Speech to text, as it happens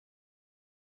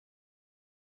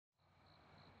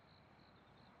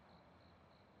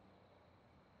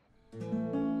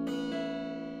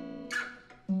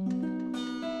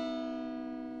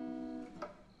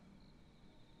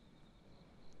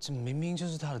这明明就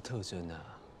是它的特征啊，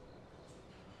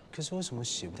可是为什么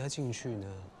写不太进去呢？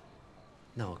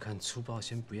那我看粗暴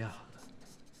先不要好了。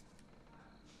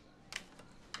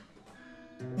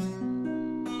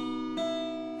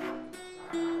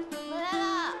回来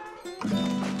了。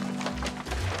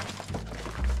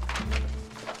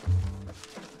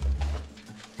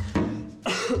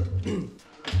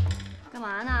干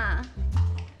嘛呢？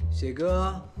写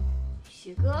歌。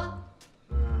写歌？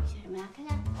写什么呀？看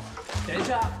看。等一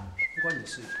下，不关你的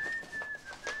事。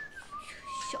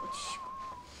小气。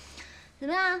怎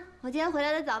么样？我今天回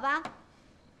来的早吧？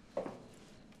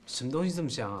什么东西这么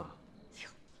香啊？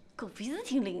狗鼻子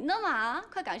挺灵的嘛，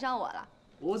快赶上我了。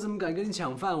我怎么敢跟你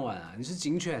抢饭碗啊？你是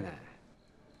警犬哎！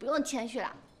不用谦虚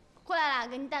了，过来啦，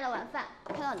给你带了晚饭，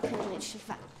看到你可以这里吃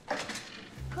饭。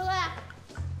快过来，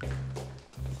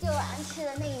就晚上吃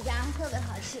的那一家特别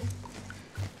好吃，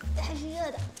还是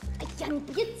热的。哎呀，你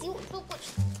别急，我都过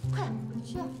去。快点，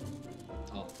去啊！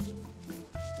好。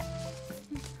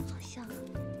好香啊。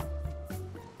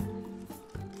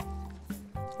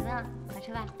怎么样，好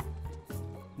吃吧？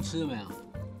你吃了没有？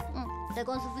在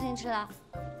公司附近吃了。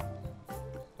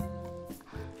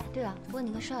对了，问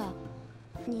你个事儿，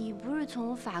你不是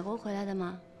从法国回来的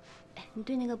吗？哎，你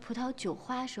对那个葡萄酒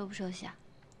花熟不熟悉啊？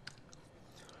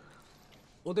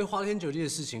我对花天酒地的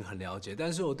事情很了解，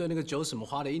但是我对那个酒什么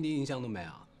花的一点印象都没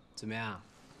有。怎么样？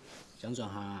想转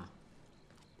行啊？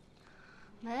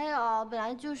没有，本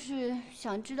来就是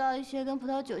想知道一些跟葡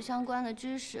萄酒相关的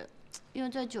知识，因为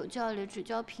在酒窖里只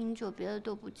教品酒，别的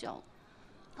都不教。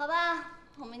好吧，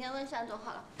我明天问单总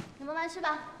好了。你慢慢吃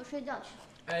吧，我睡觉去。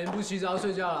哎，你不洗澡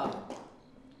睡觉了？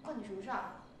关你什么事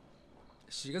儿？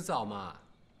洗个澡嘛。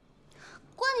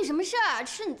关你什么事儿？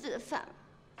吃你自己的饭。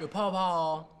有泡泡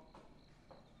哦。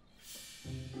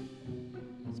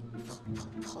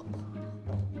泡。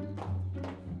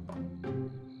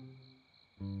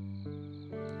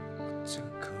这个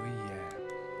可以耶，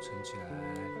存起来。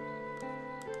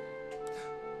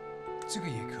这个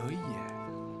也可以耶，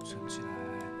存起来。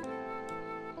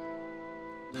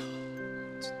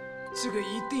这个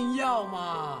一定要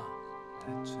嘛，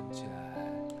来存起来。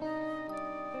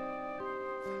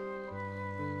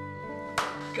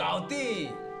搞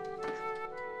定。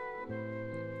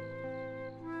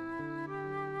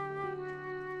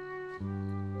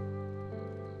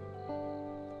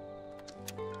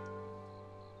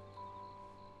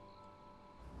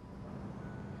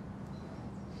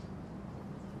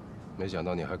没想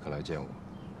到你还肯来见我。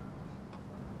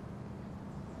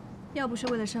要不是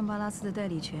为了圣巴拉斯的代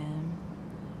理权，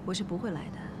我是不会来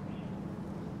的。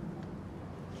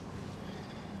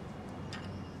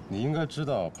你应该知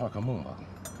道帕克梦吧？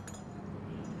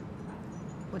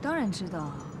我当然知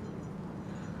道，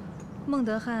孟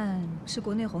德汉是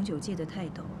国内红酒界的泰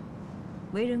斗，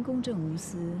为人公正无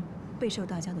私，备受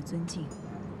大家的尊敬。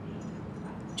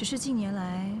只是近年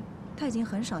来，他已经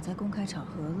很少在公开场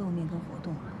合露面跟活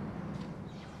动了。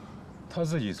他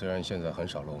自己虽然现在很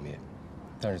少露面，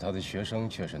但是他的学生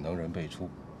却是能人辈出，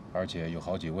而且有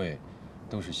好几位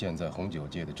都是现在红酒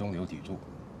界的中流砥柱。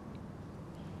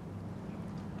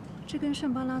这跟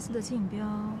圣巴拉斯的竞标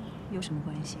有什么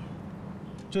关系？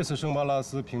这次圣巴拉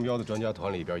斯评标的专家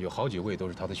团里边有好几位都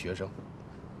是他的学生。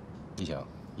你想，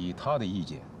以他的意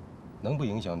见，能不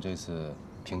影响这次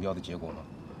评标的结果吗？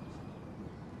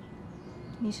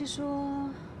你是说，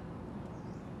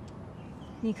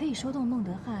你可以说动孟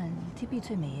德汉替碧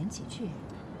翠美言几句？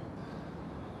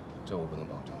这我不能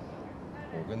保证。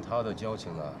我跟他的交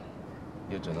情啊，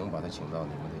也只能把他请到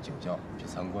你们的酒窖去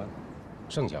参观，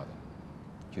剩下的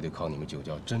就得靠你们酒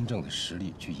窖真正的实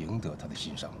力去赢得他的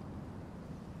欣赏。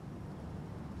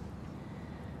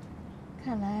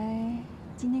看来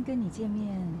今天跟你见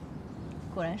面，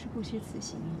果然是不虚此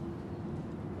行。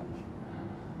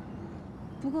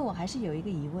不过我还是有一个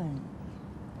疑问，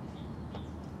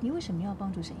你为什么要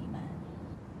帮助沈一曼？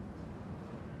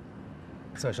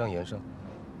在商言商，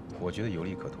我觉得有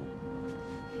利可图。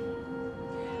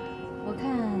我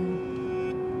看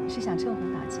是想趁火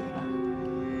打劫吧？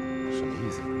什么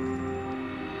意思？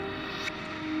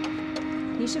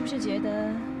你是不是觉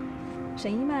得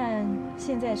沈一曼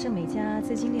现在盛美家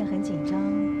资金链很紧张，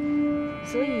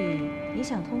所以你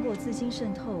想通过资金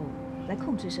渗透来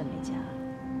控制盛美家？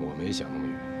我没想那么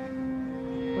远。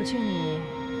我劝你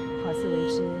好自为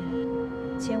之，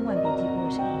千万别低估了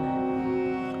沈一曼。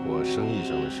我生意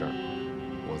上的事儿，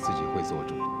我自己会做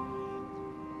主。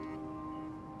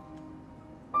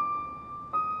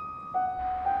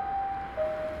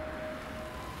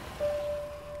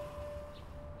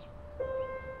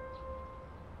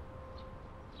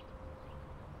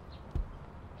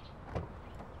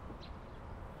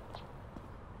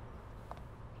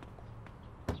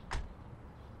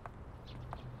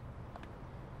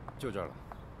就这儿了。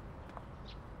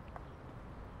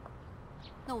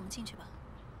那我们进去吧。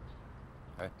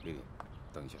哎，丽丽，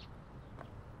等一下。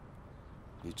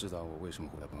你知道我为什么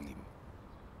会来帮你吗？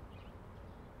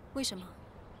为什么？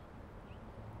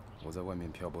我在外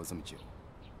面漂泊这么久，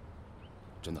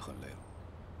真的很累了。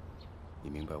你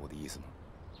明白我的意思吗？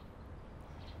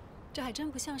这还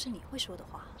真不像是你会说的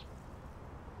话。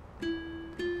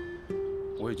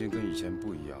我已经跟以前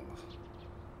不一样了。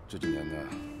这几年呢，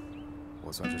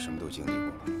我算是什么都经历过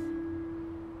了。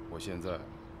我现在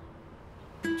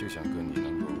就想跟你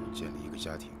能够建立一个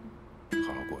家庭，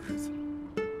好好过日子。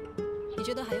你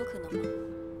觉得还有可能吗？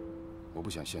我不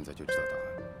想现在就知道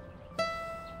答案，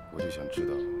我就想知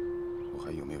道我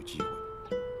还有没有机会。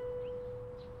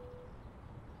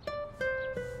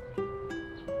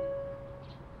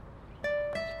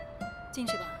进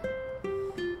去吧。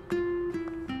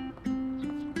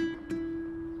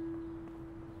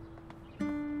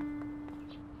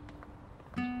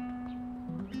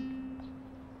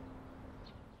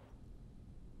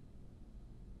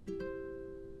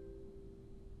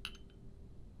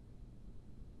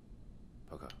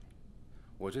涛哥，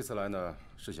我这次来呢，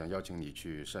是想邀请你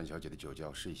去单小姐的酒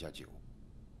窖试一下酒。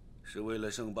是为了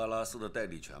圣巴拉斯的代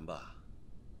理权吧？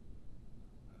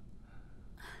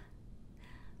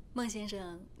孟先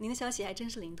生，您的消息还真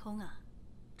是灵通啊！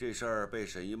这事儿被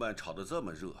沈一曼炒得这么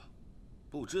热，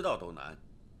不知道都难。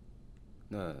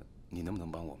那你能不能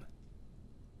帮我们？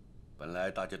本来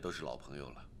大家都是老朋友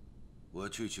了，我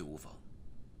去无妨。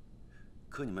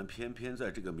可你们偏偏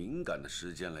在这个敏感的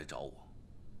时间来找我，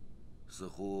似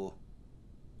乎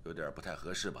有点不太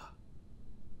合适吧？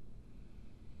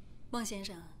孟先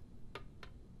生，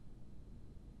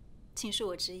请恕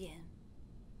我直言。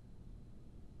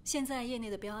现在业内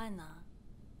的标案呢，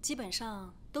基本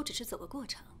上都只是走个过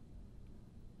场。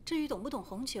至于懂不懂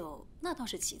红酒，那倒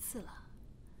是其次了。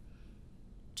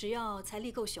只要财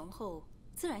力够雄厚，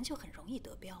自然就很容易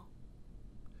得标。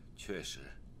确实，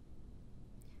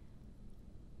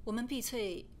我们碧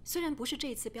翠虽然不是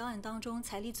这次标案当中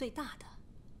财力最大的，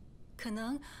可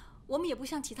能我们也不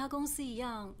像其他公司一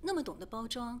样那么懂得包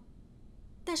装，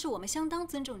但是我们相当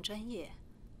尊重专业，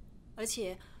而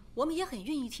且我们也很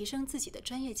愿意提升自己的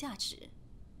专业价值。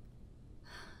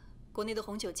国内的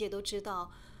红酒界都知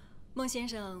道，孟先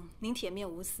生您铁面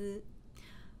无私。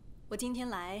我今天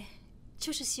来，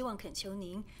就是希望恳求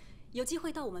您有机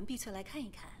会到我们碧翠来看一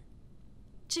看。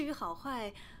至于好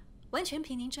坏，完全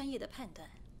凭您专业的判断。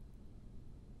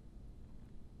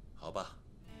好吧，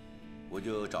我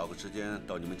就找个时间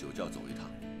到你们酒窖走一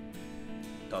趟，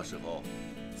到时候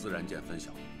自然见分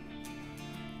晓。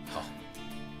好。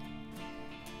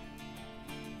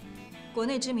国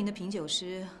内知名的品酒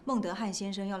师孟德汉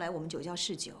先生要来我们酒窖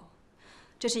试酒，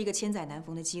这是一个千载难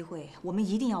逢的机会，我们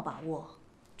一定要把握，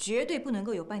绝对不能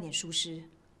够有半点疏失。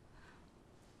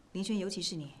林轩，尤其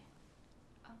是你，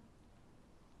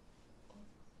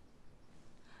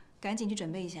赶紧去准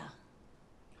备一下。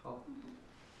好。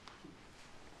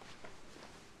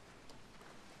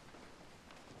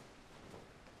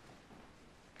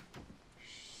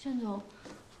单总，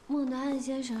孟德汉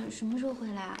先生什么时候回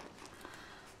来啊？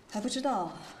还不知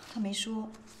道，他没说。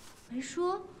没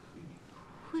说？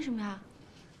为什么呀？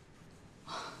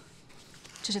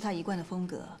这是他一贯的风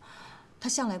格，他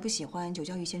向来不喜欢酒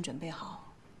窖预先准备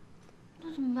好。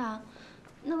那怎么办？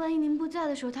那万一您不在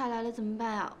的时候他来了怎么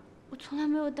办呀？我从来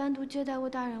没有单独接待过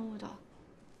大人物的。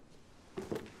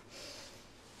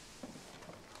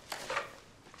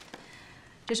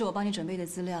这是我帮你准备的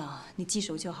资料，你记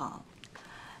熟就好，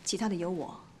其他的由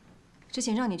我。之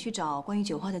前让你去找关于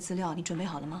酒花的资料，你准备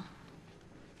好了吗？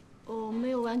我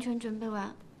没有完全准备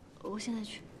完，我现在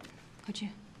去。快去。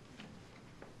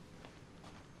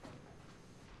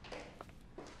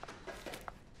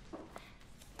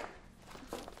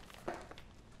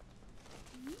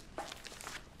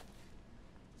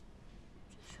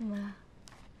这什么呀？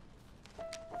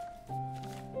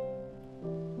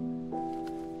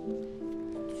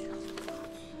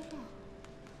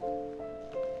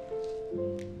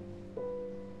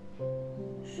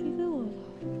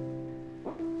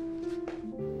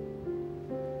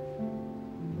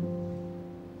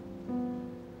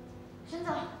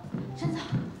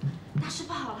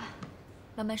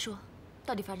慢慢说，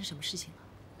到底发生什么事情了？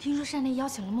听说单丽邀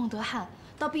请了孟德汉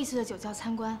到碧翠的酒窖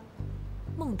参观。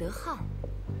孟德汉，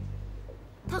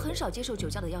他很少接受酒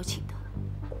窖的邀请的。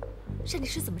单丽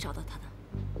是怎么找到他的？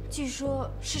据说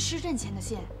是施政牵的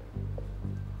线。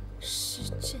施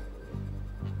政。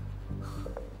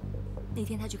那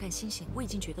天他去看星星，我已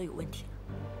经觉得有问题了。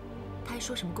他还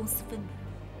说什么公私分明，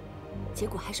结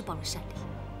果还是帮了单丽。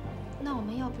那我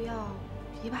们要不要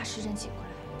也把施政请过来，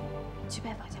去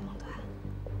拜访一下孟德汉？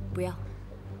不要。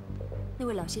那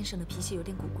位老先生的脾气有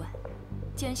点古怪，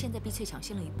既然现在碧翠抢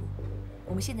先了一步，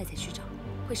我们现在才去找，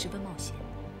会十分冒险。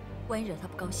万一惹他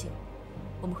不高兴，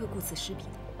我们会顾此失彼的。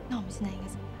那我们现在应该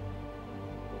怎么办？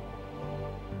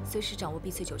随时掌握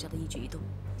碧翠酒家的一举一动，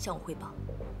向我汇报。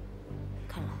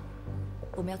看来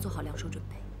我们要做好两手准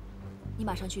备。你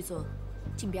马上去做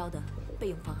竞标的备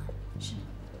用方案。是。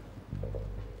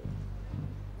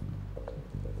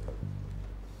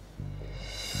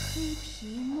黑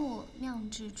皮诺酿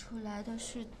制出来的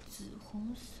是紫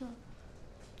红色，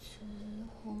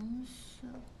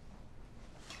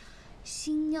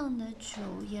新酿的酒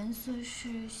颜色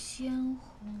是鲜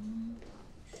红。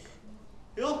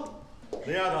哟，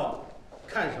林丫头，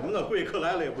看什么呢？贵客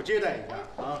来了也不接待一下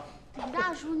啊！李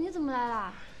大叔，你怎么来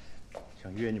了？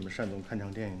想约你们单总看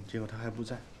场电影，结果他还不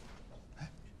在。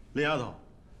哎，林丫头，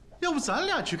要不咱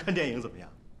俩去看电影怎么样？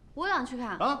我俩去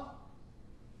看啊？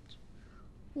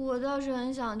我倒是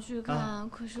很想去看，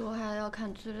可是我还要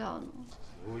看资料呢。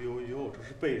哟，这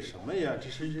是背什么呀？这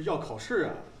是要考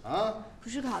试啊！啊？不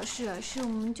是考试，是我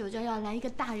们酒窖要来一个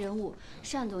大人物，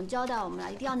单总交代我们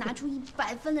了，一定要拿出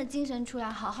100分的精神出来，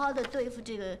好好的对付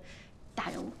这个大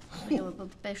人物。所以我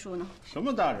背书呢。什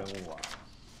么大人物啊？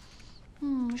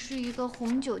是一个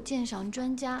红酒鉴赏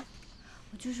专家。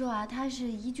我就说啊，他是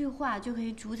一句话就可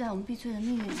以主宰我们碧翠的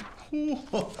命运。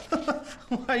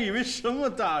我还以为什么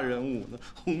大人物呢？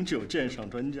红酒鉴赏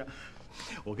专家。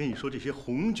我跟你说，这些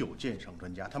红酒鉴赏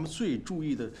专家，他们最注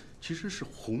意的其实是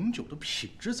红酒的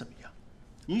品质怎么样。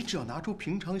你只要拿出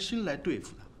平常心来对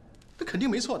付它，那肯定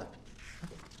没错的。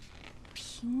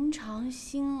平常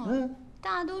心啊，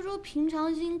大家都说平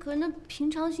常心，可是那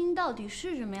平常心到底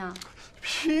是什么呀？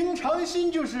平常心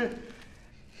就是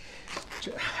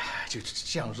就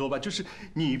这样说吧，就是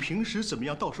你平时怎么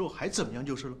样，到时候还怎么样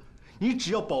就是了。你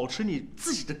只要保持你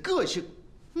自己的个性，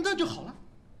那就好了。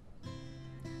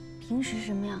平时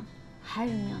什么样，还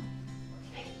什么样？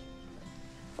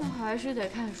那还是得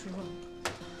看书了。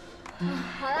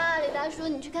好啦，李大叔，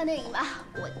你去看电影吧，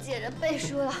我接着背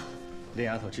书了。林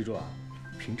丫头，记住啊，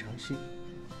平常心。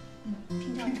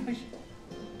平常心。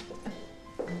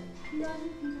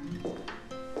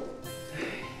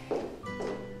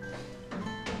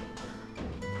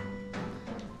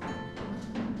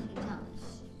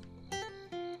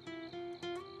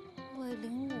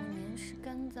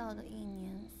的一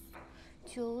年，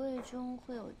酒味中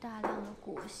会有大量的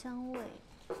果香味，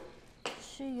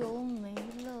是由梅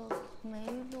洛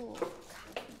卡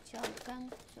比较干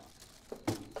燥。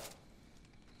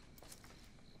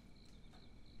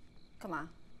干嘛？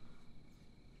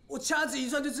我掐指一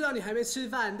算就知道你还没吃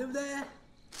饭，对不对？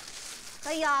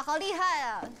哎呀，好厉害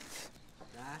啊！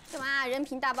来，干嘛？人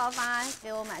品大爆发，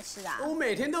给我买吃的、啊？我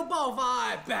每天都爆发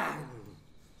哎 ，bang！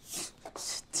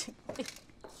 神经病！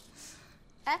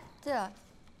哎，对了，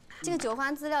这个酒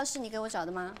花资料是你给我找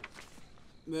的吗？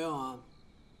没有啊。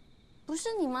不是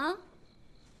你吗？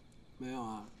没有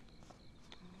啊。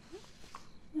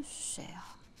那是谁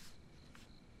啊？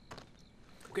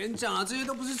我跟你讲啊，这些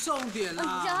都不是重点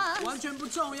啦，完全不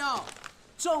重要。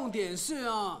重点是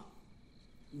啊，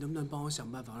你能不能帮我想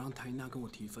办法让谭一娜跟我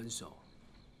提分手？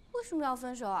为什么要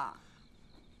分手啊？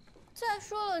再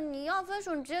说了，你要分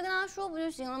手，你直接跟他说不就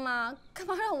行了吗？干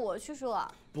嘛让我去说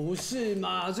啊？不是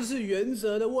嘛，这是原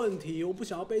则的问题，我不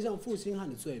想要背上负心汉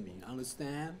的罪名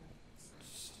 ，understand？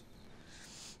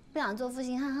 不想做负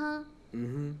心汉哈？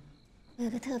嗯哼。我有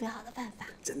个特别好的办法。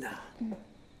真的？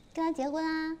跟他结婚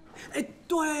啊！哎，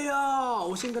对哦，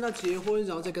我先跟他结婚，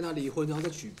然后再跟他离婚，然后再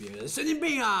娶别人，神经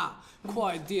病啊！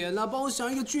快点啦，帮我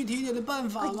想一个具体一点的办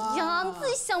法嘛！哎呀，你自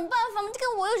己想办法嘛，这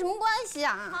跟我有什么关系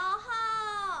啊？好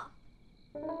好，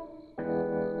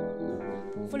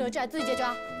不留债，自己解决。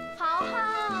好好，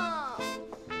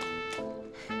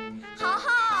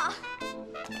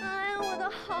哎呀，我的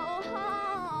好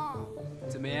好，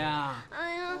怎么样？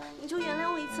哎呀，你就原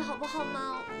谅我一次好不好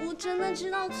吗？我真的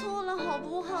知道错了，好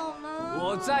不好吗？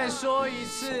我再说一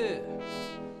次，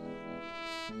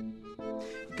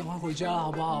赶快回家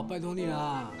好不好？拜托你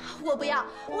啦！我不要，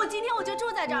我今天我就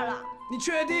住在这儿了。你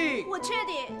确定？我确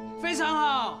定。非常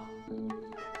好。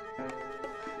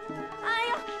哎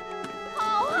呀，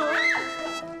好好。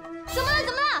怎么了？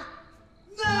怎么了？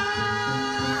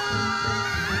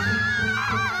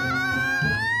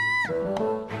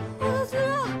我的资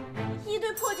料，一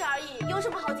堆破纸而已，有什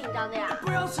么好紧张的呀？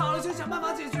不要吵了，先想办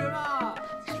法解决吧。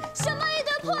什么一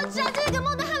堆破纸啊？这个给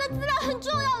孟德汉的资料很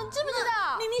重要，你知不知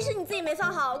道？明明是你自己没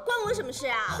放好，关我什么事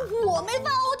啊？我没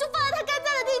放，我就放在他该在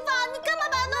的地方，你干嘛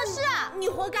把它弄湿啊？你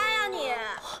活该啊你！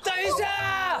等一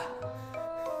下。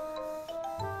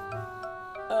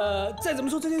再怎么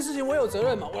说这件事情我有责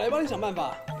任嘛，我来帮你想办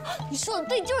法。你说的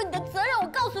对，就是你的责任。我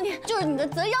告诉你，就是你的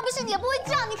责任。要不是你也不会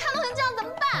这样。你看弄成这样怎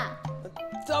么办？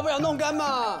大不了弄干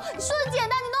嘛。你说的简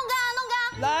单，你弄干啊，弄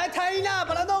干。来，谭一娜，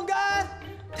把它弄干。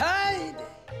谭。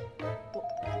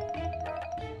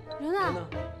人呢？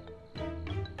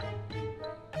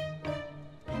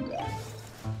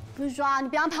不是说啊，你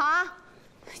别让跑啊！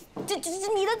这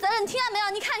你的责任，你听到没有？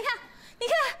你看，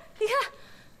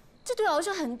这对我来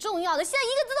说很重要的，现在一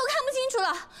个字都看不清楚了，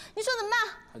你说怎么办？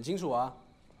很清楚啊。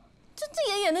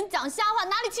这也能讲瞎话？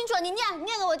哪里清楚了？你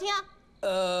念给我听啊。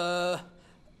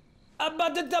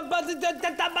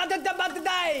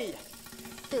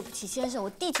对不起，先生，我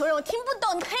地球人，我听不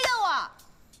懂，你赔给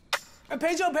我。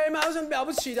赔就赔嘛，有什么了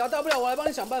不起的？大不了我来帮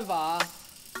你想办法啊。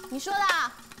你说的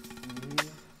啊。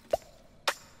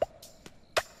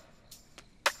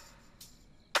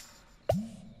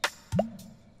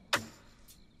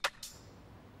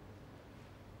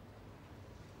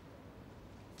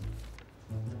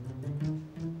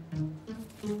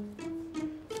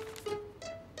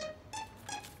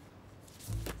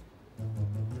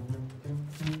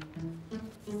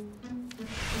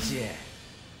姐，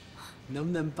能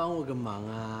不能帮我个忙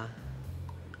啊？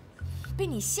被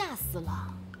你吓死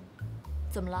了，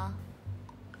怎么了？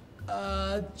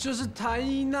就是谭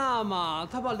一娜嘛，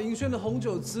她把林轩的红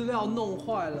酒资料弄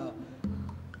坏了，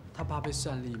她怕被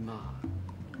善丽骂，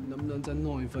能不能再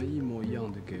弄一份一模一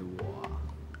样的给我啊？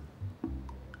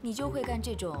你就会干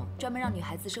这种专门让女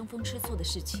孩子生风吃醋的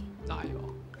事情？哪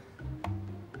有？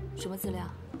什么资料？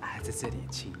哎，在这里，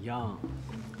请用。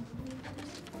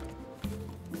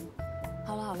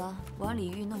好了，我让李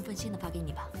玉弄份新的发给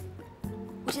你吧。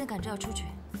我现在赶着要出去，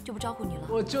就不招呼你了。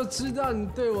我就知道你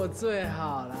对我最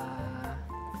好啦。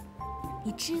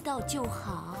你知道就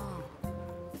好。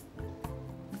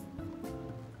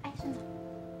哎，顺子，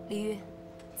李玉，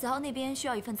子豪那边需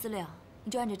要一份资料，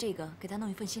你就按着这个给他弄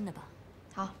一份新的吧。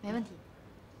好，没问题。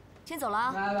先走了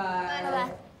啊。拜拜。拜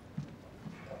拜。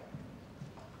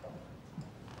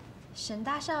沈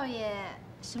大少爷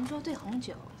什么时候对红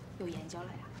酒有研究了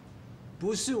呀？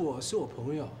不是我，是我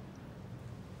朋友。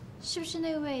是不是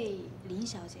那位林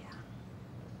小姐啊？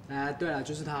哎，对了，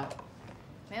就是她。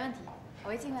没问题，我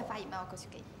会尽快发 email 过去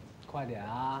给你。快点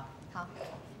啊！好。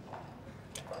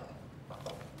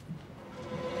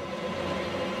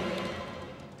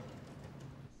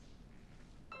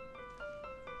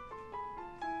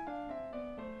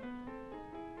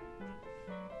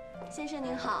先生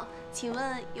您好，请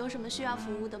问有什么需要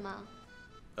服务的吗？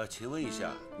请问一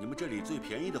下，你们这里最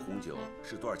便宜的红酒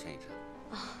是多少钱一支？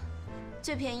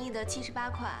最便宜的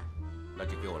78块。那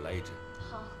就给我来一支。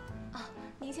好。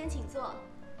您先请坐。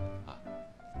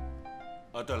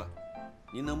对了，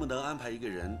您能不能安排一个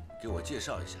人给我介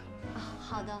绍一下？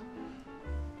好的。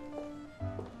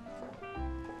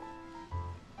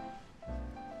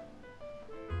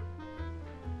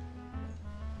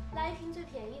来一瓶最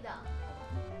便宜的。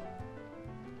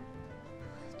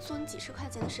做你几10块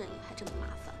钱的生意还这么麻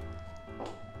烦。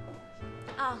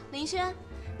林轩，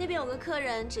那边有个客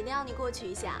人，指定要你过去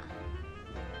一下。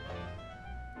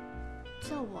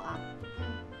叫我啊？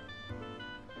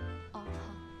好。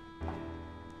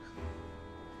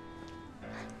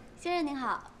先生您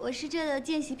好，我是这的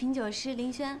见习品酒师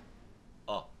林轩。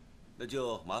那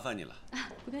就麻烦你了。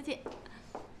不客气。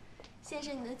先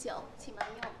生，你的酒，请慢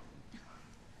用。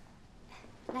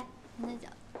来，您的酒，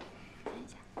看一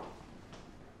下。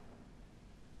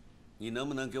你能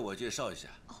不能给我介绍一下？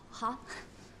好。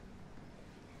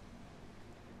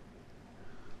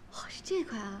是这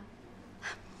款啊。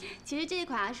其实这一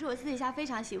款是我私底下非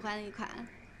常喜欢的一款。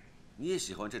你也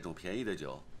喜欢这种便宜的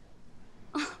酒？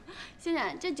先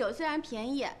生，这酒虽然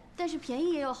便宜，但是便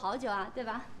宜也有好酒啊，对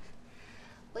吧？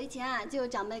我以前就有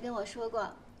长辈跟我说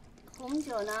过，红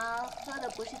酒呢，喝的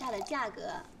不是它的价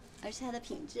格，而是它的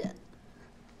品质。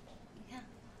你看，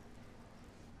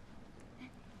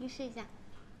您试一下。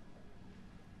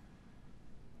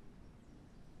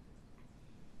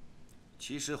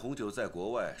其实红酒在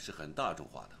国外是很大众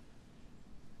化的，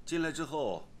进来之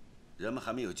后，人们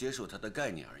还没有接受它的概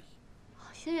念而已。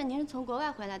先生，您是从国外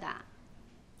回来的啊？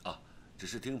只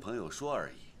是听朋友说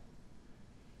而已。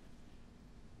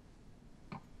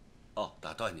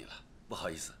打断你了，不好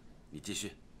意思，你继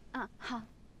续。好。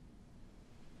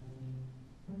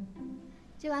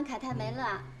这款凯泰梅勒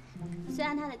啊，虽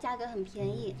然它的价格很便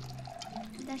宜，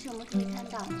但是我们可以看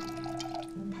到，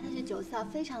它的酒色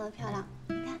非常的漂亮。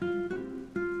你看，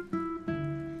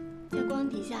在光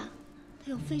底下，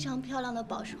它有非常漂亮的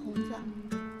宝石红色。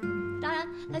当然，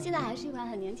它现在还是一款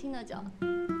很年轻的酒。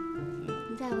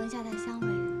你再闻一下它的香味，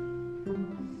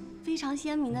非常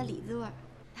鲜明的李子味儿。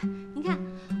您看，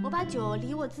我把酒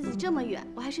离我自己这么远，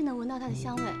我还是能闻到它的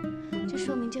香味，这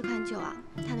说明这款酒啊，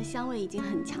它的香味已经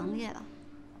很强烈了。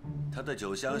它的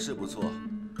酒香是不错，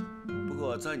不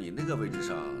过在你那个位置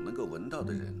上能够闻到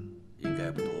的人应该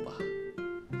不多吧？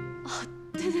哦，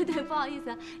对，不好意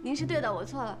思，您是对的，我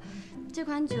错了。这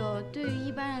款酒对于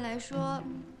一般人来说，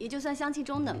也就算香气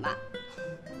中等吧。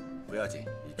不要紧，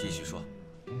你继续说。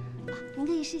您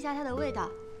可以试一下它的味道。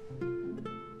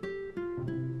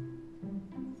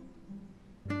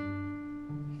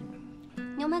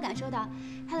你有没有感受到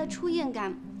它的出烟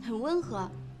感很温和，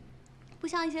不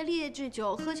像一些劣质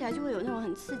酒喝起来就会有那种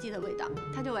很刺激的味道，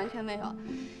它就完全没有。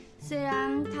虽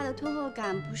然它的吞后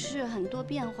感不是很多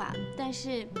变化，但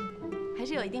是还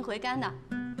是有一定回甘的。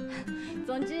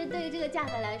总之，对于这个价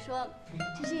格来说，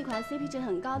这是一款 CP 值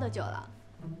很高的酒了。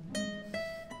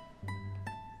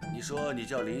你说你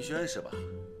叫林轩是吧？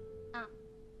啊，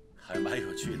还蛮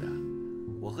有趣的。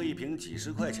我喝一瓶几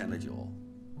十块钱的酒，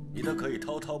你都可以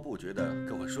滔滔不绝地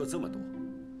跟我说这么多。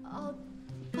哦，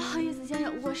不好意思，先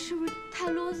生，我是不是太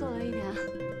啰嗦了一点？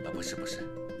不是，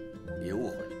你误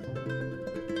会了。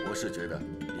我是觉得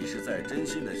你是在真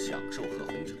心地享受喝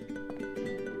红酒，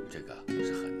这个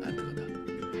是很难得的。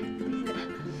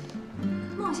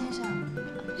孟先生，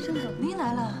盛总，您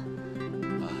来了。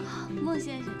啊，孟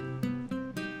先生。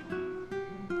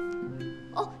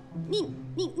哦，你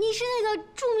是那个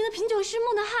著名的品酒师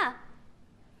孟德汉。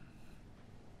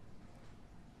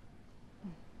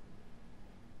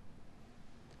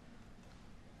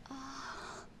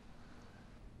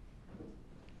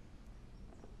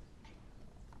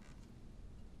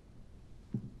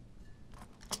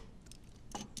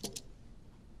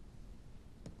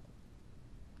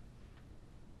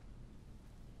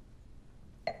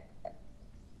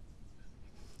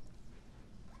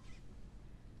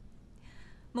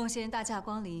孟先生大驾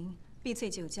光临，碧翠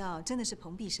酒窖真的是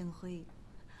蓬荜生辉。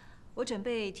我准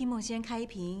备替孟先开一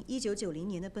瓶1990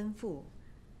年的奔富。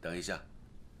等一下，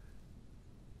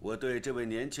我对这位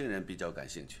年轻人比较感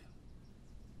兴趣，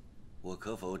我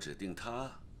可否指定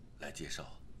他来介绍？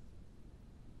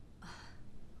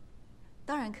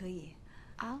当然可以。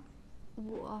啊，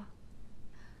我。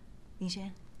林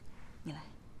轩，你来。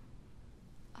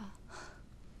啊。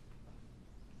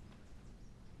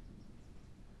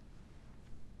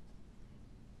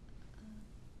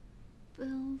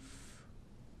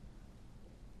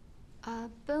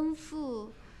奔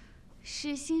富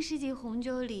是新世纪红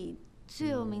酒里最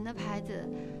有名的牌子。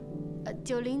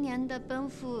90年的奔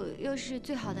富又是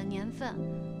最好的年份。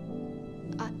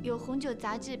有红酒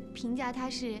杂志评价它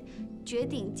是绝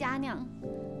顶佳酿。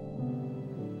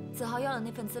子豪要的那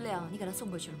份资料，你给他送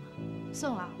过去了吗？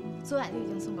送了，昨晚就已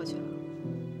经送过去了。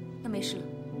那没事了。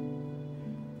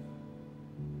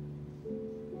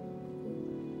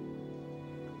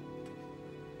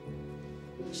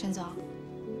沈总，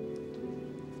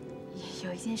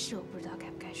有一件事我不知道该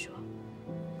不该说。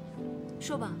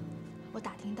说吧。我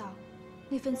打听到，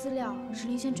那份资料是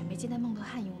林轩准备接待孟德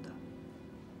汉用的，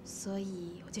所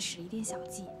以我就使了一点小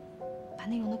计，把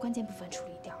内容的关键部分处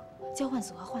理掉，交换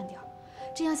组合换掉，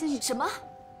这样先去。什么？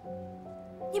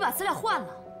你把资料换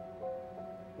了？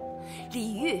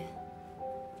李玉，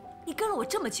你跟了我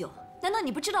这么久，难道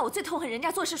你不知道我最痛恨人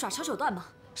家做事耍小手段吗？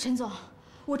沈总。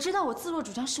我知道我自作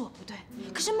主张是我不对，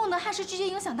可是孟德汉是直接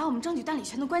影响到我们争取代理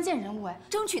权的关键人物。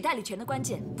争取代理权的关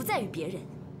键不在于别人，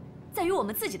在于我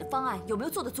们自己的方案有没有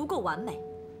做得足够完美。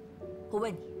我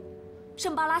问你，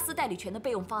圣巴拉斯代理权的备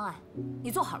用方案，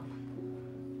你做好了吗？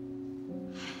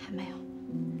还没有。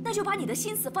那就把你的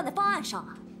心思放在方案上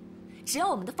啊！只要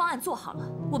我们的方案做好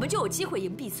了，我们就有机会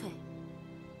赢碧翠。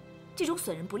这种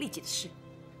损人不利己的事，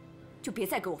就别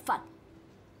再给我犯了。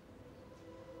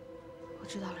我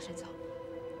知道了，沈总。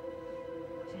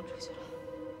先出去了。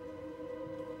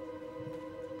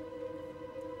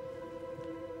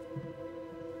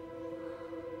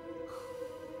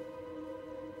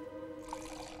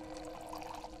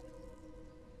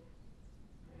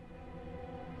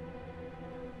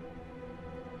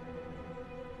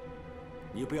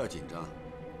你不要紧张，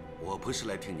我不是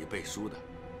来听你背书的。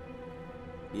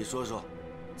你说说，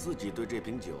自己对这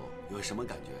瓶酒有什么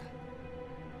感觉？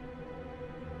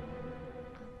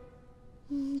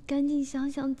赶紧想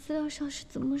想资料上是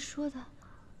怎么说的。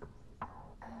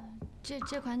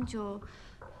这款酒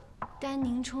单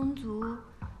宁充足，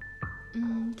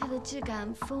它的质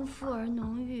感丰富而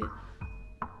浓郁。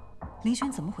林轩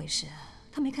怎么回事？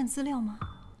他没看资料吗？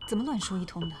怎么乱说一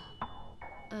通的？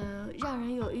让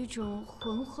人有一种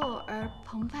浑厚而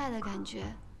澎湃的感觉。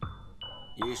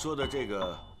你说的这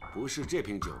个不是这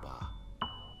瓶酒吧？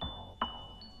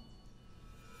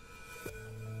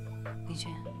林轩，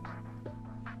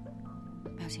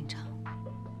不要紧张。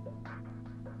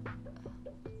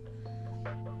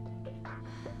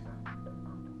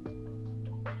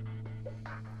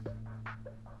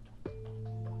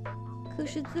可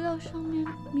是资料上面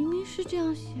明明是这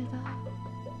样写的。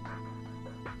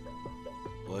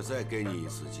我再给你一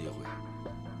次机会。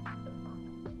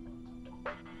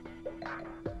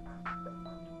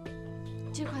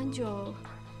这款酒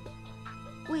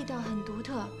味道很独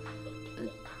特，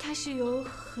它是由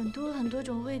很多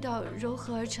种味道糅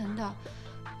合而成的。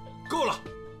够了！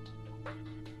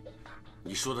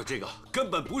你说的这个根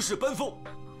本不是奔赴。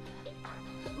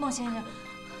孟先生，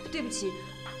对不起，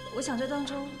我想这当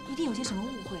中一定有些什么误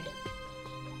会。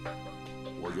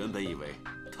我原本以为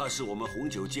他是我们红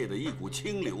酒界的一股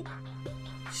清流，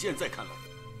现在看来，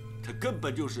他根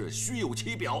本就是虚有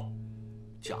其表，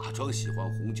假装喜欢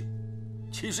红酒，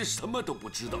其实什么都不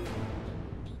知道，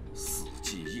死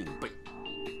记硬背，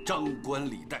张冠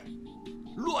李戴，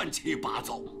乱七八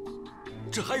糟，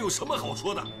这还有什么好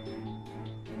说的？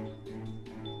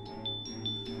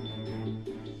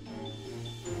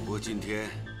我今天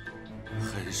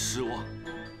很失望，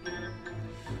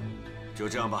就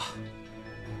这样吧。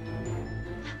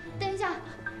等一下，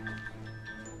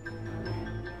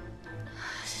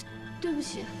对不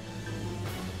起，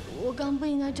我刚不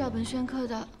应该照本宣科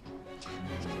的，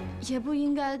也不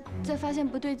应该在发现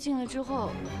不对劲了之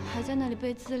后还在那里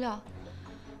背资料，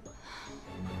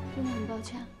真的很抱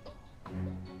歉。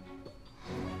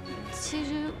其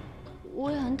实我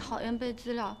也很讨厌背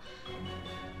资料，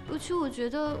过去我觉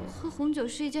得喝红酒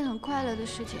是一件很快乐的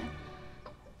事情，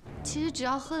其实只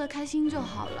要喝得开心就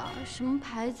好了，什么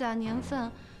牌子啊、年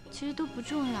份，其实都不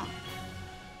重要。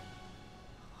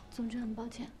总之很抱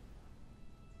歉。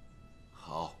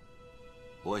好，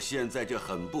我现在就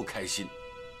很不开心。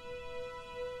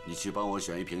你去帮我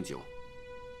选一瓶酒，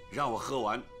让我喝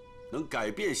完，能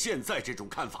改变现在这种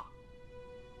看法。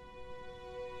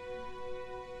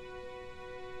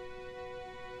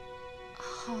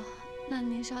好，那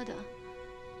您稍等。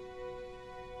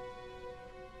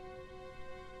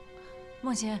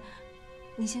孟先，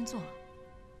您先坐。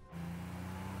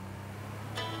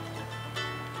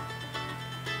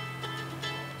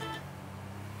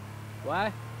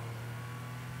喂？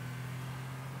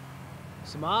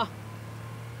什么？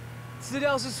资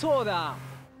料是错的啊？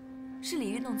是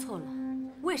李玉弄错了，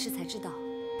我也是才知道。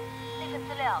那份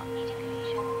资料你已经给林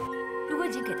轩了，如果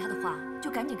已经给他的话，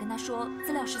就赶紧跟他说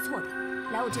资料是错的，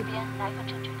来我这边拿一份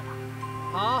正确的吧。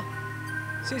好，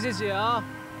谢谢姐啊。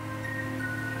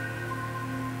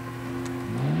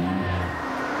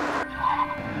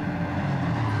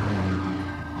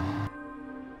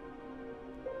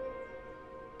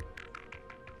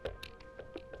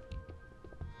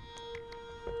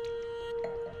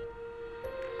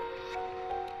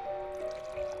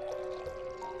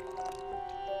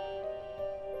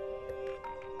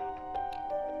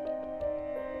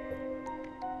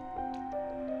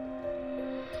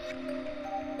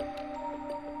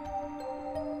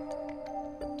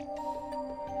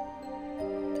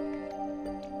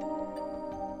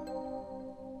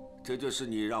这就是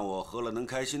你让我喝了能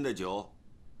开心的酒？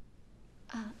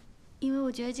啊，因为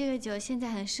我觉得这个酒现在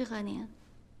很适合您。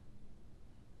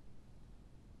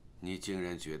你竟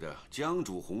然觉得江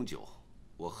煮红酒，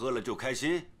我喝了就开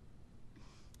心？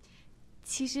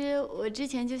其实我之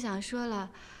前就想说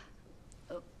了，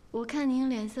我看您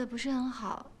脸色不是很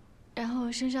好，然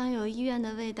后身上有医院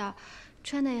的味道，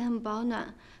穿的也很保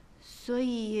暖，所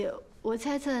以我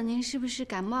猜测您是不是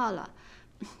感冒了？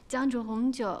江煮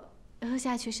红酒喝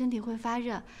下去身体会发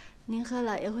热，您喝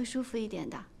了也会舒服一点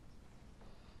的。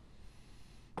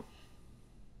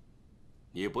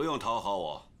你不用讨好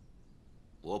我，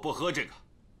我不喝这个。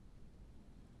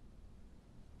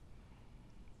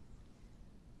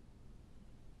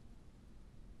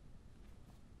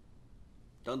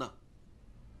等等，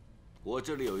我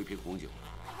这里有一瓶红酒，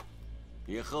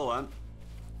你喝完，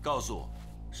告诉我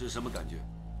是什么感觉？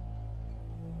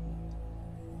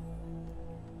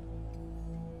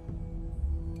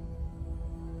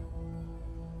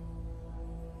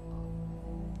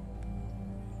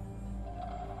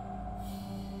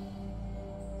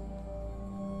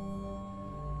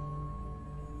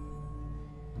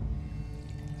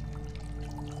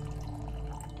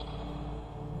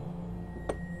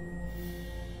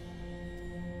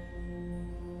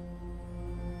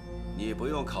你不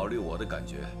用考虑我的感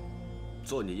觉，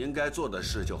做你应该做的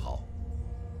事就好。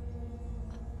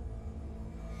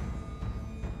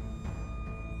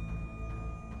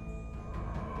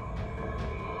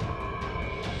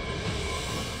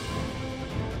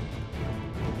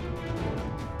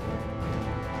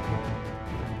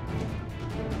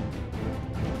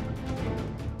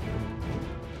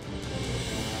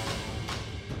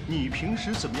你平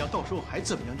时怎么样，到时候还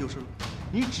怎么样就是了。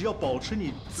你只要保持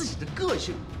你自己的个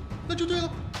性，那就对了。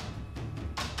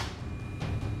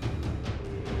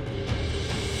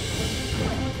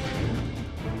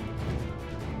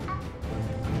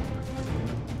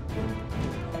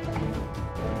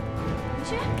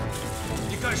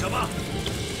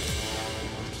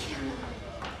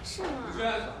李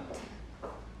轩，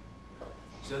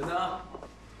人呢？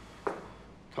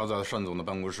他在单总的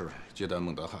办公室接待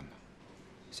孟德汉呢。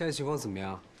现在情况怎么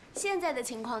样？现在的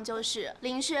情况就是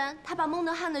林轩他把孟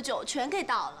德汉的酒全给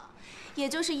倒了，也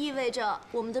就是意味着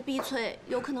我们的碧翠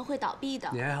有可能会倒闭的。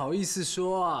你还好意思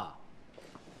说啊？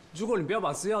如果你不要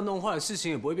把资料弄坏，事情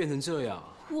也不会变成这样。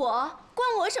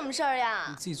关我什么事儿呀？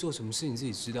你自己做什么事你自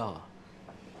己知道啊。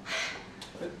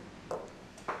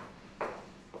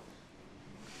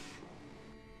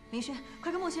林轩，快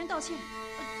跟孟先生道歉。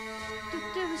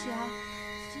对不起啊，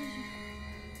继续。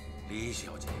李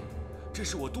小姐，这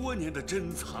是我多年的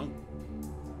珍藏，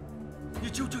你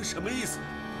究竟什么意思？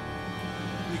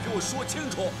你给我说清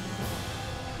楚。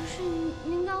不是，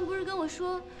您刚刚不是跟我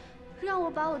说，让我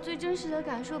把我最真实的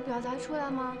感受表达出来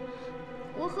吗？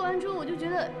我喝完之后我就觉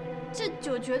得，这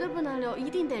酒绝对不能留，一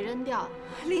定得扔掉。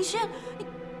林轩，你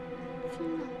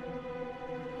真的。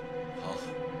好，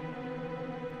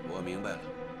我明白了，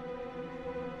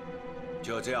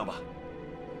就这样吧。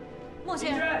孟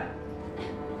先生，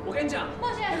我跟你讲，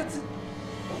孟先生，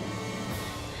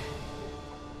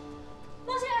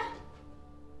孟先生，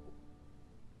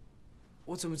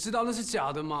我怎么知道那是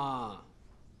假的嘛？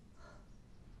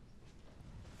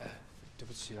哎，对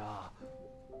不起啦。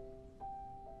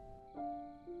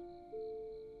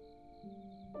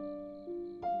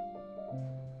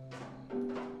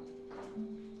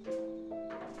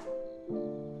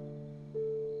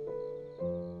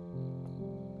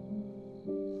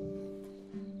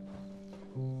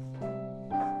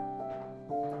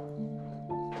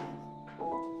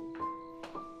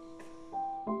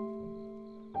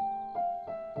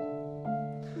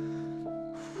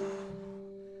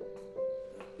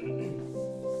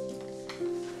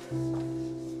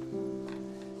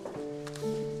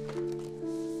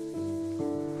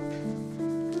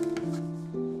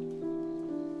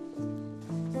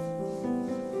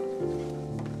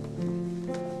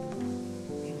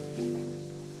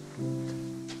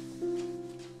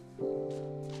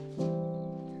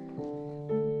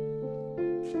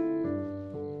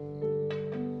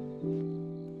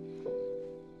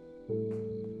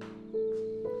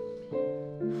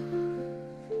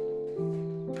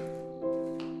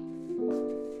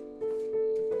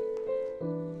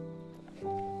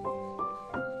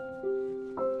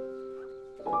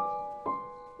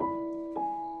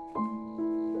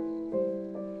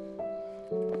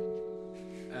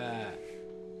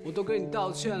我都跟你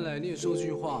道歉了，你也说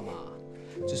句话嘛。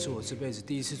这是我这辈子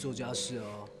第一次做家事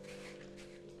哦。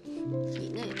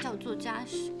你那也叫做家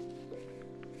事？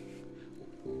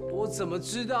我怎么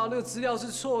知道那个资料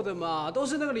是错的嘛？都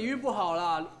是那个领域不好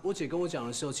啦。我姐跟我讲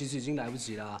的时候，其实已经来不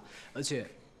及啦。而且，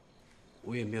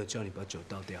我也没有叫你把酒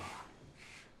倒掉啊。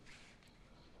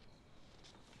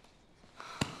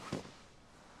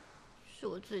是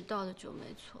我自己倒的酒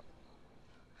没错。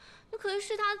那可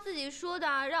是他自己说的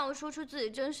啊，让我说出自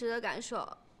己真实的感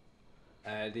受。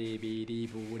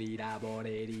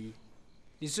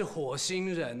你是火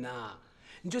星人呐，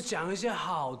你就讲一些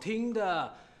好听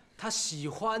的，他喜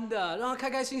欢的，让他开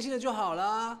开心心的就好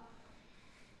啦。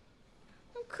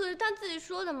可是他自己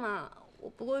说的嘛，我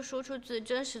不过说出自己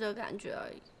真实的感觉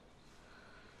而已。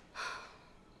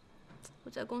我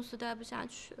在公司待不下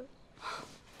去了，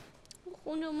我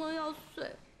红酒梦要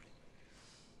碎。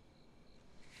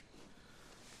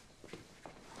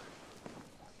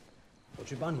我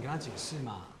去帮你跟他解释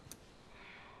嘛。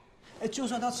哎，就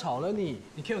算他炒了你，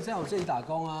你可以在我这里打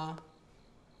工啊。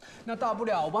那大不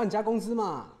了我帮你加工资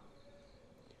嘛。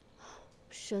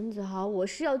沈子豪，我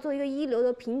是要做一个一流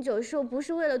的品酒师，我不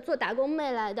是为了做打工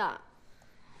妹来的。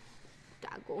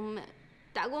打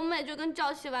工妹就跟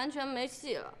赵熙完全没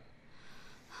戏了。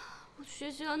我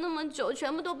学习了那么久，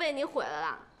全部都被你毁了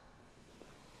啦。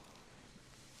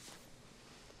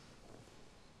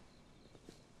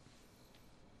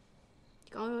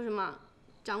刚说什么？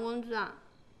涨工资啊？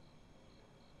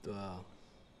对啊。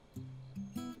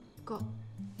够。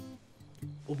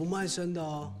我不卖身的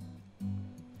哦。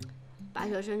把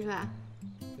手伸出来。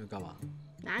要干嘛？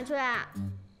拿出来。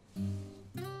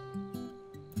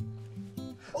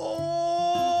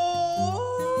哦。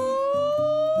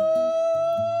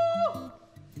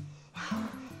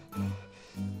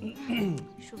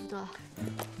舒服多了。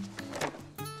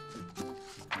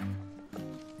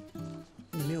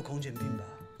你没有空间病吧？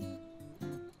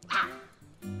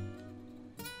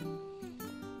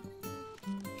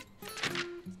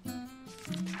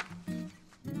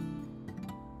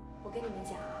我跟你们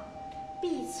讲啊，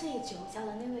碧翠酒家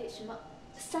的那位什么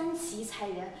3奇才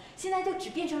人，现在就只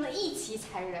变成了1奇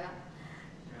才人，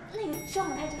那个状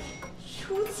态就是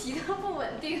出奇的不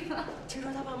稳定了。听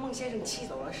说他把孟先生气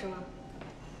走了是吗？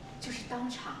就是当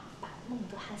场把孟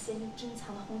德汉先生珍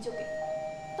藏的红酒给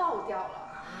倒掉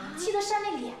了，气得山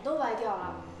里脸都歪掉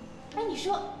了。哎，你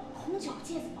说红酒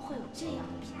界怎么会有这样的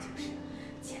品酒师？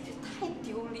简直太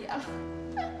丢脸了。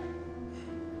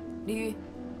李玉，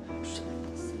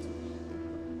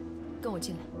跟我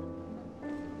进来。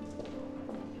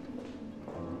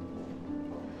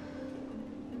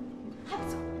还不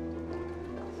走？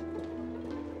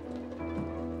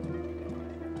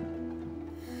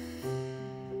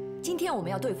今天我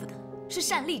们要对付的是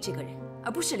单丽这个人，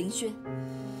而不是林轩。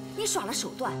你耍了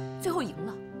手段，最后赢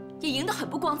了，也赢得很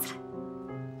不光彩。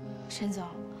沈总，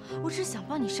我只是想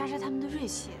帮你杀杀他们的锐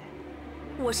气。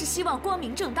我是希望光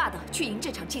明正大的去赢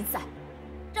这场竞赛，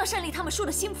让单丽他们输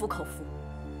得心服口服。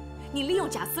你利用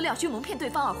假资料去蒙骗对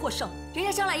方而获胜，人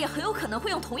家将来也很有可能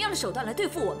会用同样的手段来对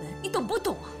付我们，你懂不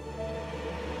懂啊？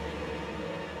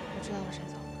我知道了，沈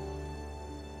总，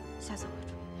下次我会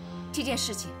注意。这件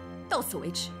事情到此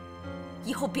为止，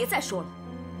以后别再说了。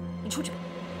你出去吧。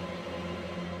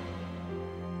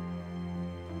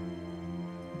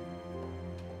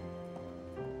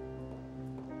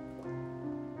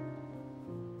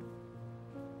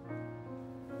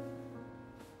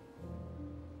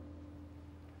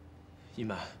一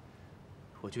满，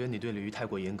我觉得你对李玉太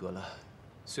过严格了。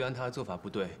虽然他的做法不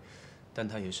对，但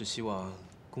他也是希望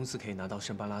公司可以拿到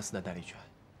圣巴拉斯的代理权。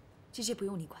这些不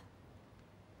用你管。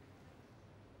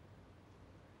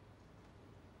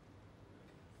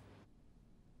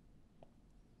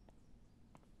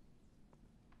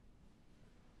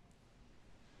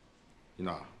伊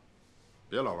娜，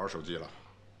别老玩手机了，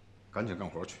赶紧干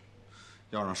活去。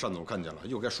要让单总看见了，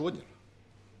又该说你了。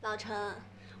老陈，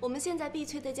我们现在必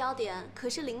催的焦点可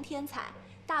是林天彩，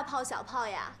大炮小炮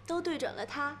呀都对准了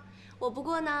他。我不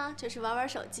过呢，就是玩玩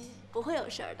手机，不会有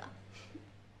事儿的。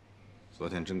昨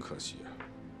天真可惜啊，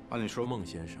按理说孟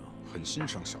先生很欣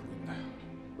赏小林的呀。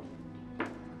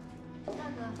大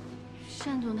哥，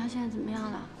单总他现在怎么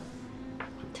样了？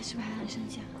他是不是还很生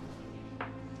气啊？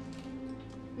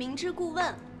明知故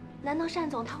问，难道单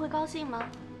总他会高兴吗？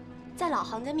在老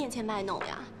行家面前卖弄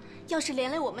呀！要是连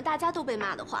累我们大家都被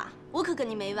骂的话，我可跟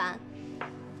你没完。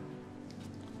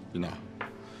伊娜，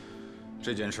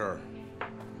这件事儿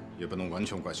也不能完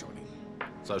全怪小林。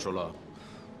再说了，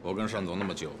我跟单总那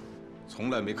么久，从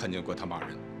来没看见过他骂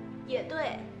人。也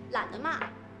对，懒得骂，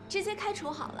直接开除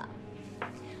好了。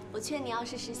我劝你，要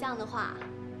是识相的话，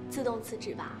自动辞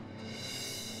职吧。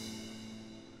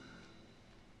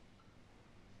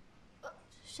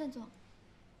单总，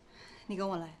你跟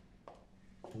我来。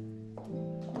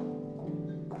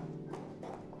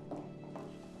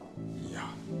呀，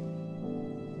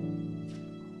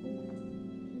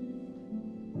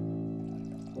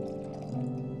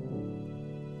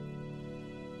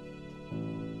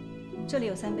这里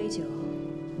有3杯酒，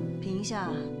品一下，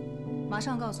马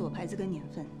上告诉我牌子跟年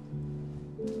份。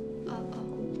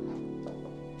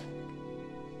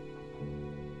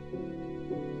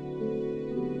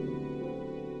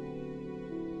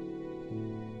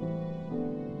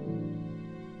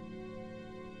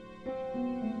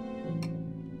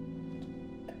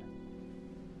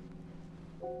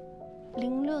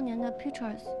06年的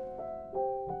Pictures。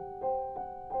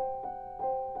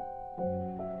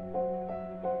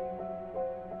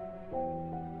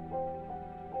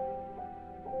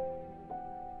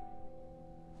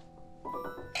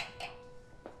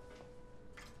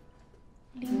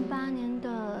08年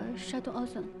的 Shadow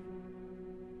Ocean。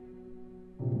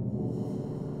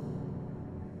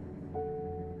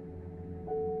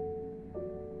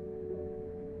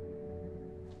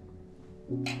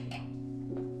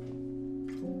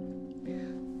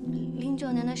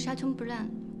09年的 Chateau Blanc。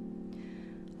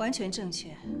完全正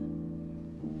确。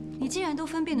你既然都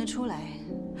分辨得出来，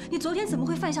你昨天怎么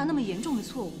会犯下那么严重的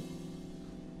错误？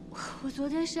我昨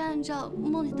天是按照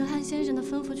孟德汉先生的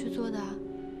吩咐去做的。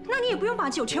那你也不用把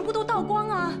酒全部都倒光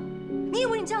啊！你以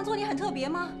为你这样做你很特别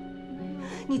吗？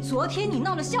你昨天你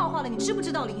闹了笑话了，你知不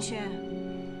知道，林轩？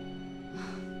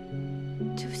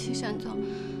对不起，单总，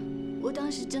我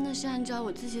当时真的是按照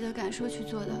我自己的感受去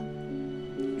做的。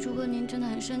如果您真的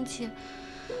很生气，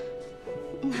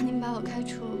那您把我开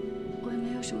除，我也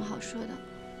没有什么好说的。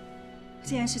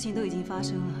既然事情都已经发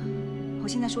生了，我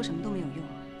现在说什么都没有用。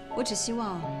我只希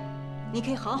望你可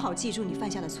以好好记住你犯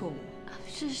下的错误。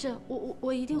是，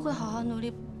我一定会好好努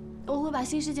力，我会把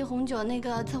新世纪红酒那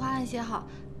个策划案写好，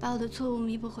把我的错误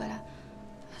弥补回来。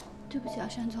对不起啊，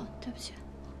单总，对不起。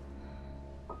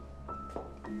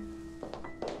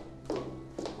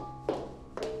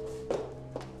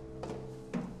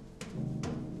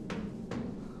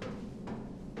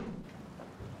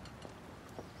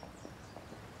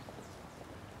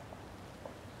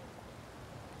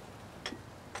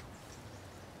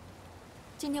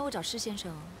今天我找施先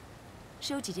生，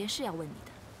是有几件事要问你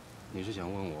的。你是想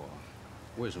问我，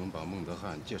为什么把孟德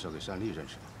汉介绍给单丽认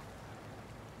识吗？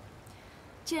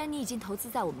既然你已经投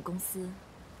资在我们公司，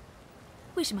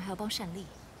为什么还要帮单丽？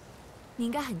你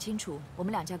应该很清楚，我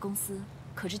们两家公司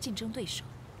可是竞争对手。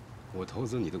我投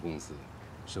资你的公司，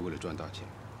是为了赚大钱。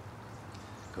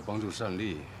可帮助单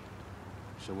丽，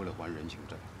是为了还人情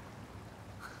债。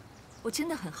我真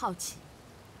的很好奇，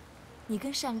你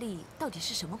跟单丽到底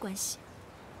是什么关系？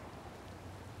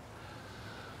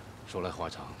说来话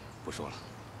长，不说了。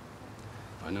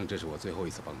反正这是我最后一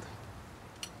次帮他。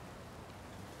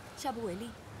下不为例。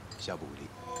下不为例。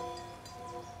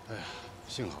哎呀，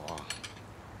幸好啊，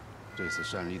这次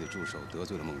单丽的助手得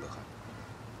罪了孟德汉，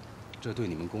这对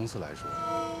你们公司来说，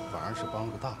反而是帮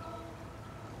了个大忙，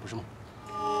不是吗？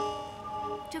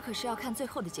这可是要看最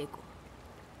后的结果。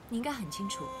你应该很清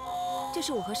楚，这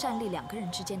是我和单丽两个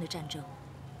人之间的战争。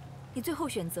你最后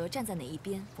选择站在哪一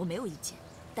边，我没有意见，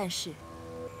但是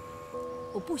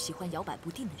我不喜欢摇摆不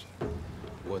定的人。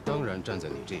我当然站在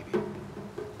你这边，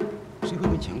谁会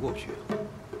跟钱过不去啊？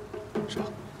是吧？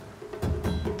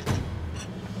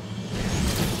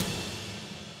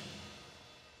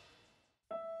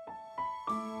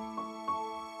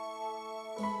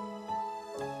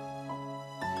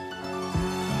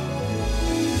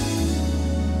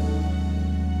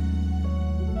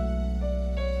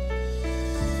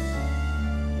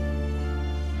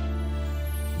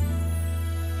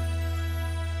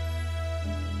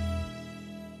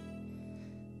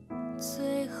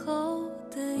最后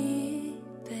的一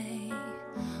杯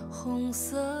红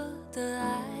色的暧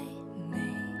昧，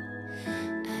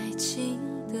爱情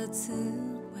的滋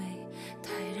味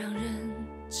太让人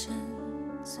沉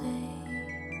醉，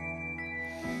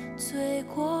醉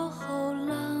过后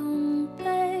狼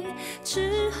狈，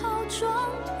只好装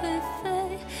颓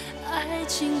废。爱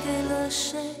情给了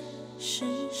谁？是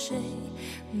谁？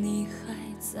你还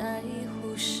在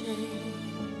乎谁？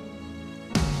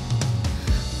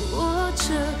我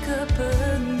这个笨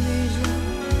女人，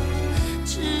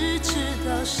只知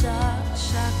道傻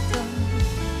傻等，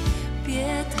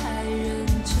别太认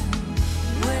真，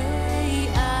为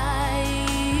爱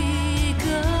一个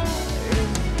人。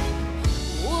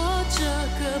我这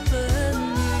个笨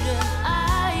女人，爱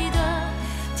得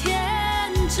天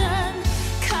真，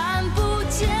看不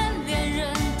见恋人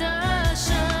的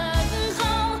身后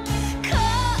刻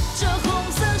着红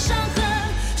色伤痕，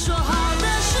说好的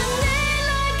是你。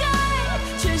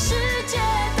全世界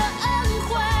的恩惠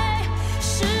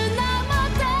是那么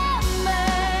的美，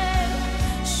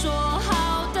说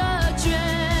好的绝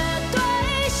对，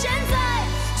现在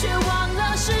却忘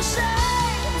了是谁。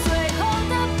最后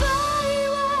的不以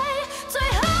为，最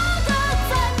后的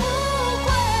再不悔，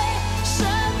什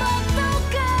么都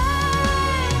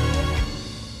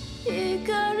给，一个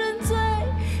人醉，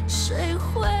谁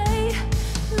会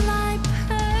来陪？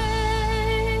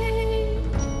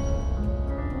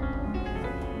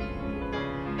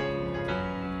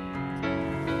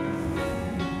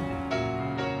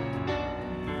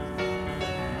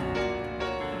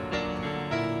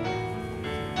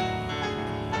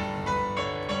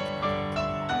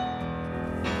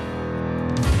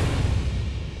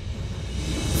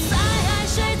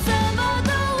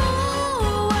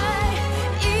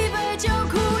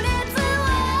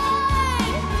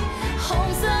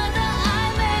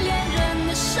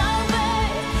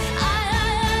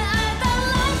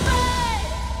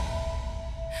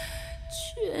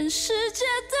全世界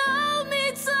都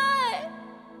迷醉，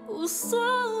无所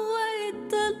谓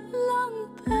的狼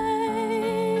狈，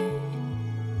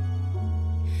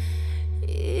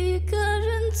一个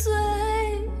人醉，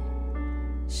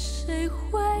谁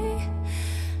会